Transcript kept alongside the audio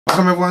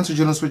Welcome everyone to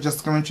Junosuede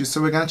Just Commentary.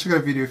 So we're gonna check out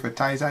a video for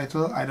Thai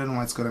title. I don't know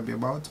what it's gonna be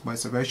about, but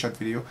it's a very short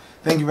video.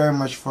 Thank you very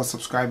much for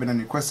subscribing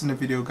and requesting the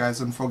video, guys.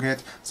 Don't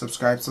forget,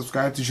 subscribe to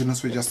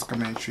Junosuede Just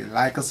Commentary.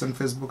 Like us on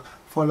Facebook,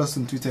 follow us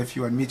on Twitter if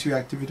you want me to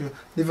react to the video.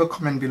 Leave a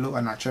comment below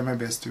and I'll try my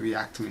best to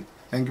react to it.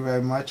 Thank you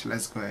very much.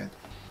 Let's go ahead.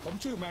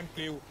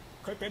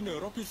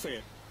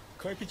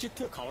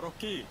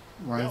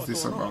 What is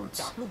this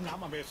about?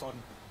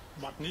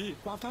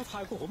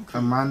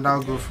 Amanda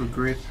will go for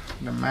great.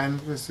 The man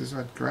versus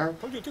what? Grab?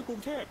 I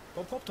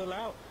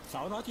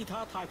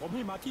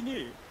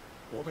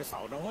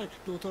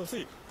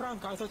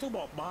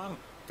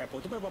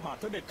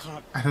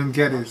don't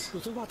get it.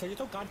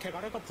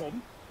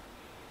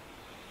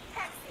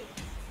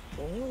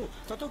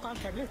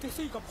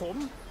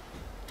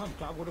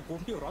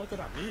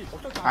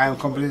 I am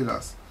completely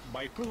lost.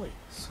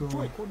 So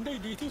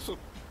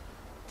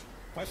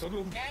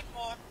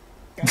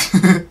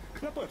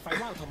แล้วเปิดไฟ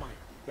ว่างทำไม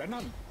และ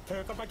นั่นเธ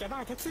อกำลังจะได้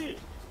แท็กซี่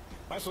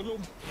ไปสวนลุ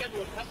ม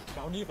คร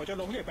าวนี้ผมจะ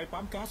ลงเรียกไป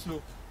ปั๊มแก๊สดู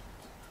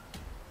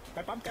ไป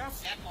ปั๊มแก๊ส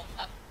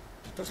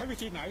เธอใช้วิ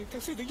ธีไหนแท็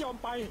กซี่ถึงยอม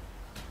ไป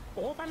โ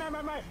อ้ไม่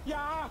อ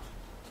ย่า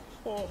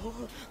โอ้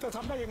เธอท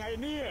ำได้ยังไง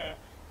เนี่ย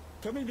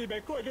เธอไม่มีใบ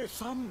กล้วยด้วย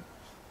ซ้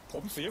ำผ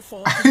มเสียฟอ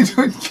ร์ I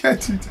don't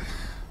get it.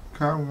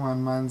 Come on,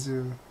 Manzu.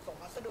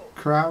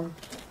 Crowd.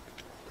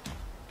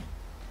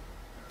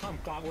 ท่าม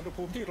กลางอุณห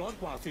ภูมิที่ร้อน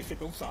กว่า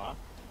40องศา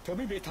เธอ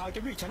ไม่มีทางจ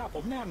ะวิ่งชนะผ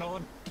มแน่นอน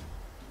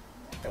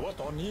แต่ว่า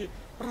ตอนนี้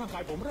ร่างกา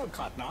ยผมเริ่มข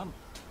าดน้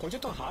ำผมจะ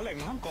ต้องหาแหล่ง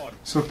น้ำก่อน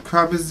So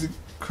crab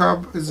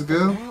is a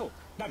girl?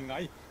 นั่นไง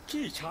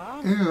ขี้ช้าง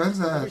Ew, what's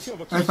that?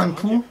 Elephant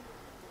poo?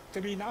 จะ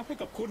มีน้ำให้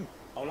กับคุณ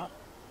เอาละ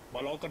มา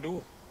ลองกันดู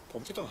ผ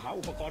มจะต้องหา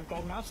อุปกรณ์กรอ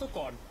งน้ำซะ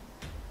ก่อน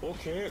โอ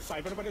เคใส่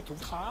มันไปในถุง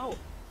เท้า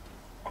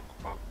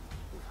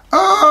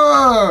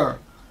Oh!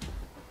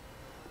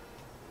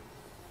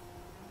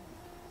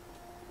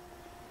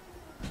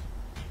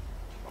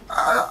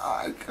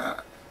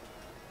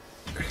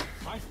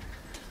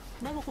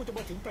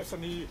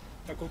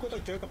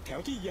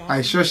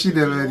 I sure she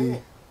did already.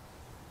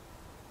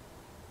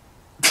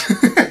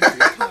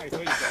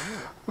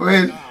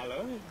 Wait.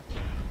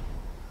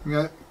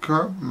 Yeah,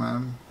 crap,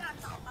 man.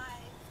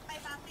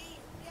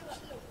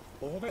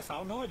 โอ้แม่สา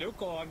วน้อยเดี๋ยว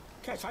ก่อน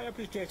แค่ใช้แอปพ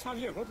ลิเคชัน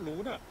เรียกรถหรู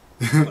น่ะ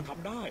ก็ท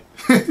ำได้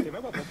ถึงแ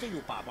ม้ว่าผมจะอ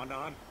ยู่ป่ามาน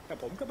านแต่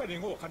ผมก็ไม่ได้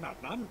โง่ขนาด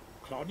นั้น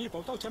คราวนี้ผ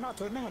มต้องชนะเ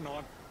ธอแน่นอ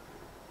น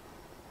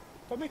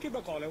ผมไม่คิดม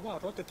าก่อนเลยว่า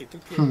รถจะติดถึ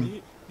งเพียงนี้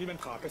นี่มัน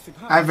ขาดไป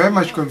15 I'm very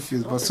much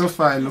confused, but so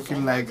far it's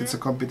looking like it's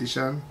a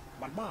competition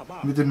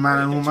between man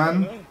and woman.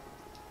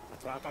 อั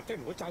ตราการเต้น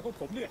หัวใจของ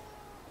ผมเนี่ย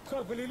เพิ่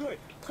มขึ้นเรื่อย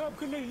ๆเพิ่ม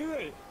ขึ้นเรื่อ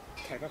ย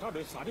ๆแข่งกับข้าวโด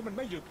ยสารที่มันไ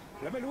ม่หยุด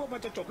และไม่รู้ว่ามั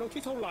นจะจบลง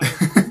ที่เท่าไหร่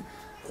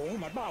โอ้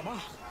มันบ้ามา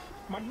ก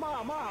มันบ้า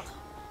มาก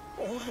โ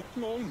อ้ย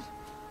งง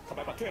ทำไม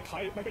ประเทศไท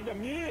ยมันเป็นอย่า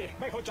งนี้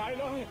ไม่เข้าใจ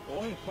เลยโ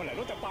อ้ยเมื่อไหร่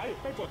รถจะไป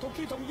ปวดทุก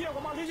ที่ทงเยี่ยวกั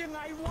นมาได้ยังไง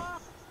วะ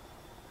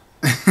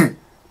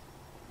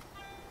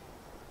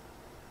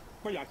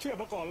ไม่อยากเชื่อ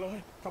มาก่อนเลย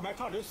ทำไม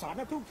ข้าวโดยสาร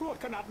นั้นพุ่งพรวด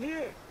ขนาดนี้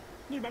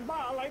นี่มันบ้า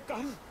อะไรกั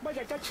นไม่อย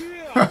ากจะเชื่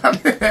อ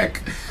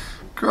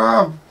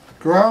Grab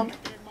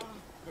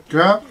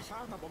ช้า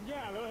งผมแ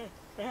ย่เลย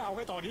ไปเอาใ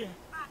ห้ต่อดี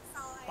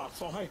ปาก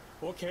ซอย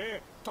โอเค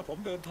ถ้าผม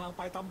เดินทางไ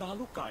ปตามดา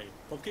ลูกไก่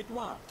ผมคิด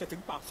ว่าจะถึ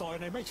งปากซอย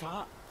ในไม่ช้า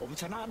ผม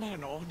ชนะแน่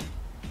นอน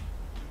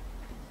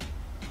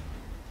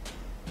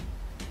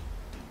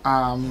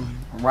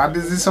What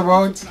is this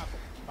about?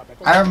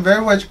 I am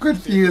very much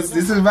confused.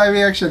 This is my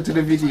reaction to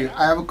the video.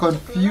 I am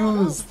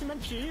confused.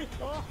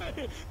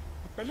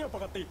 เป็นเรื่องป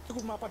กติถ้า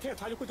คุณมาประเทศ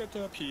ไทยคุณจะเจ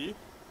อผี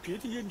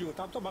ที่ยืนอยู่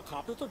ตามต้นมะขา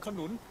มต้นข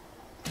นุน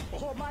โอ้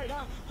โหไม่น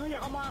ะอย่า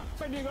เข้ามาไ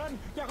ม่มีเงิน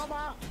อย่าเข้าม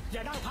าอย่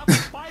านั่งทับ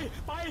ไป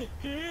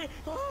ผี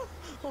โ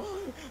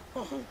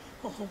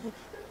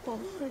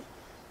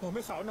อ้ไ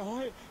ม่สาวน้อ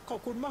ยขอบ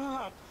คุณมา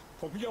ก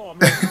ผมยอม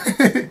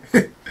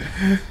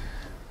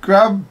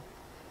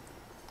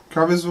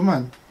Crab is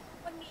woman.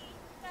 วันนี้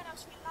การเอา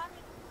ชีวิตรอด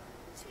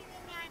ชีวิต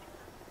ง่ายๆนะค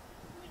ะ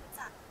ไม่รู้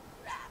จัก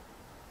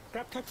แก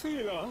ร็บ แท็กซี่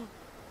เหรอ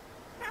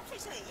แกร็บ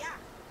เฉยๆอ่ะ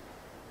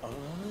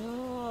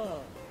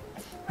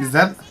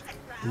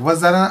Was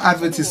that an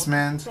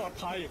advertisement?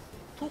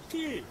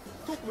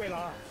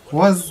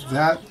 Was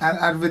that an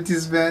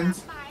advertisement?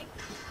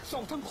 ส่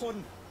งทั้งคน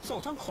ส่ง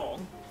ทั้งของ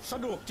สะ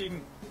ดวกจริง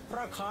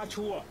ราคา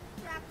ชัวร์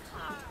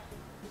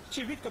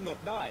ชีวิตกำหนด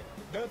ได้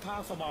เดินทาง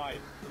สบาย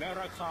ใน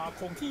ราคา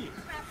คงที่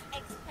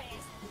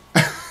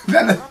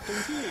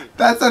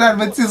That's an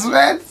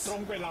advertisement. ตร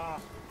งเวลา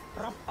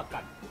รับประกั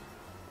น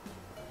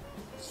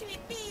ชีวิต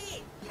ดี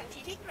ทันที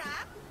ที่กรา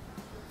ฟ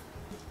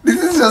This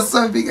is just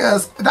so big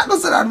ass. That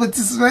was an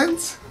advertisement.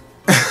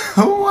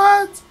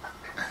 What?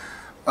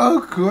 Oh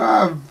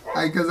crap!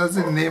 I guess that's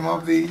the name of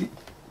the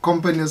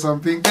company or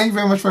something. Thank you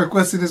very much for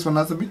requesting this one.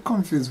 I was a bit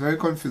confused, very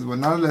confused, but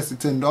nonetheless it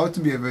turned out to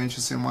be a very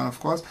interesting one. Of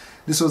course,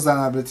 this was an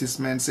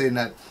advertisement saying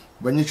that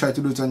when you try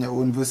to do it on your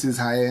own versus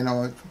hire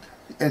or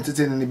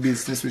entertaining the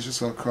business, which is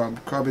called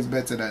crab is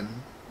better than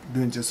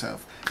doing it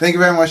yourself. Thank you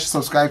very much.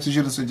 Subscribe to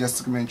Junosuede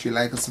Just Commentary.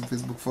 Like us on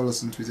Facebook. Follow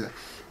us on Twitter.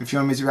 If you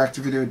want me to react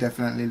to a video,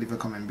 definitely leave a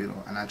comment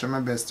below, and I'll try my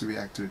best to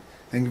react to it.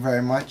 Thank you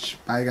very much.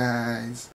 Bye, guys.